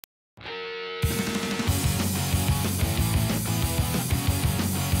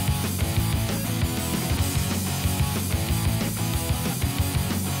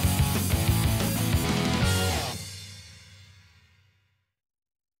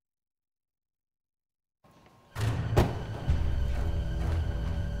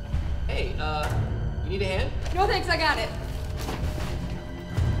need a hand? No thanks, I got it.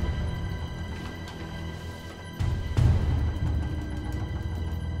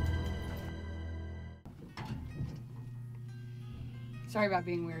 Sorry about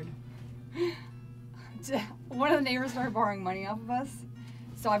being weird. One of the neighbors started borrowing money off of us,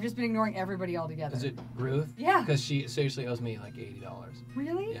 so I've just been ignoring everybody altogether. Is it Ruth? Yeah. Because she seriously owes me like $80.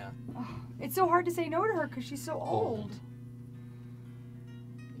 Really? Yeah. Oh, it's so hard to say no to her because she's so old.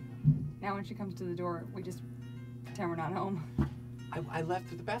 Now when she comes to the door, we just pretend we're not home. I left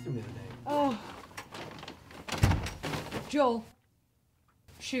through the bathroom the other day. Oh. Joel.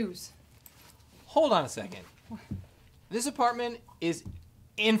 Shoes. Hold on a second. This apartment is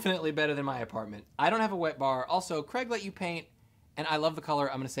infinitely better than my apartment. I don't have a wet bar. Also, Craig let you paint, and I love the color.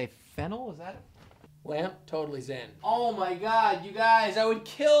 I'm gonna say fennel, is that it? Lamp, totally zen. Oh my God, you guys, I would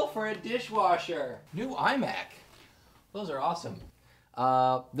kill for a dishwasher. New iMac. Those are awesome.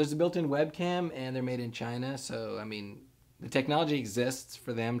 There's a built-in webcam, and they're made in China, so, I mean, the technology exists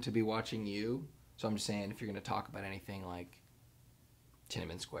for them to be watching you. So I'm just saying, if you're gonna talk about anything like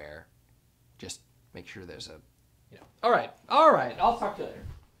Tiananmen Square, just make sure there's a, you know. All right, I'll talk to you later.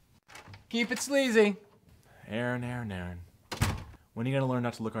 Keep it sleazy. Erin. When are you gonna learn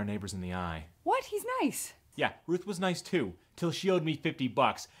not to look our neighbors in the eye? What? He's nice. Yeah, Ruth was nice too, till she owed me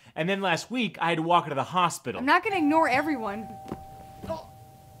 $50. And then last week, I had to walk her to the hospital. I'm not gonna ignore everyone. Oh,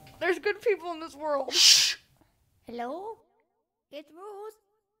 there's good people in this world. Shh! Hello? It's Ruth.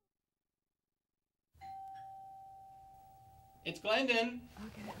 It's Glendon.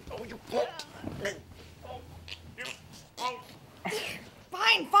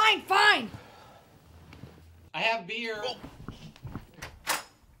 Fine. I have beer.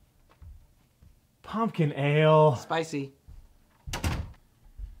 Pumpkin ale. Spicy. You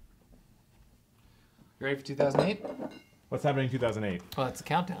ready for 2008? What's happening in 2008? Well, that's the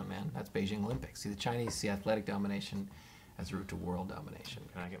countdown, man. That's Beijing Olympics. See, the Chinese see athletic domination as a route to world domination.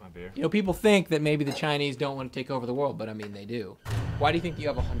 Can I get my beer? You know, people think that maybe the Chinese don't want to take over the world, but I mean, they do. Why do you think you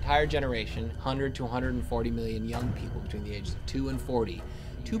have an entire generation, 100 to 140 million young people between the ages of 2 and 40,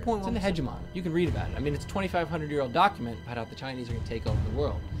 2.1 in the hegemon? You can read about it. I mean, it's a 2,500-year-old document about how the Chinese are going to take over the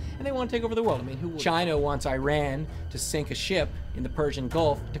world. And they want to take over the world. I mean, who would? China wants Iran to sink a ship in the Persian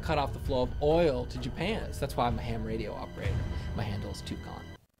Gulf to cut off the flow of oil to Japan. So that's why I'm a ham radio operator. My handle is Toucan.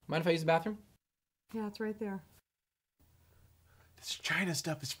 Mind if I use the bathroom? Yeah, it's right there. This China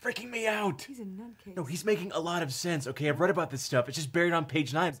stuff is freaking me out. He's a nutcase. No, he's making a lot of sense, okay? I've read about this stuff. It's just buried on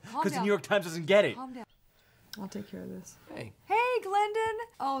page 9 because the down. New York Times doesn't get it. Calm down. I'll take care of this. Hey. Hey, Glendon.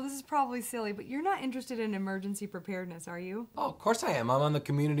 Oh, this is probably silly, but you're not interested in emergency preparedness, are you? Oh, of course I am. I'm on the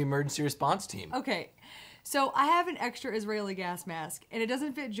community emergency response team. Okay, so I have an extra Israeli gas mask, and it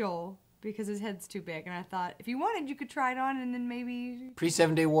doesn't fit Joel because his head's too big, and I thought if you wanted, you could try it on and then maybe...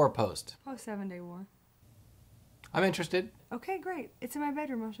 Pre-7-day war post. Post 7-day war. I'm interested. Okay, great. It's in my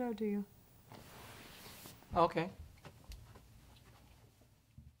bedroom. I'll show it to you. Okay.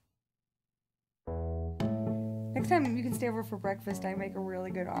 Next time you can stay over for breakfast, I make a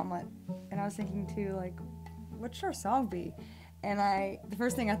really good omelet. And I was thinking too, like, what should our song be? And the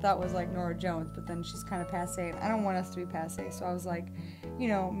first thing I thought was like Norah Jones, but then she's kind of passe, and I don't want us to be passe, so I was like, you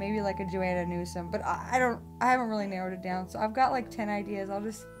know, maybe like a Joanna Newsom, but I haven't really narrowed it down, so I've got like 10 ideas. I'll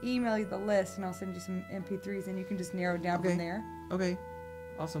just email you the list, and I'll send you some MP3s, and you can just narrow it down from there. Okay.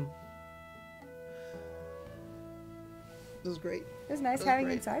 Awesome. This was great. It was nice having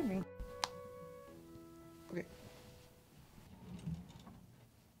you inside me. Okay.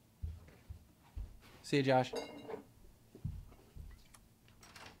 See you, Josh.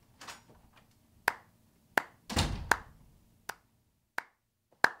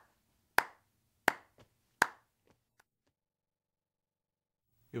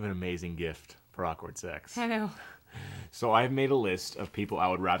 You have an amazing gift for awkward sex. I know. So I've made a list of people I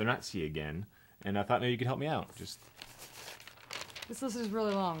would rather not see again, and I thought maybe you could help me out. Just This list is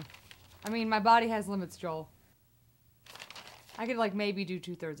really long. I mean, my body has limits, Joel. I could like maybe do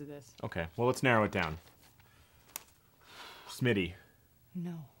 2/3 of this. okay. Well, let's narrow it down. Smitty.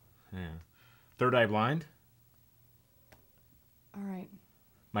 No. Yeah. Third Eye Blind. All right.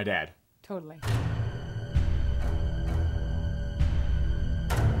 My dad. Totally.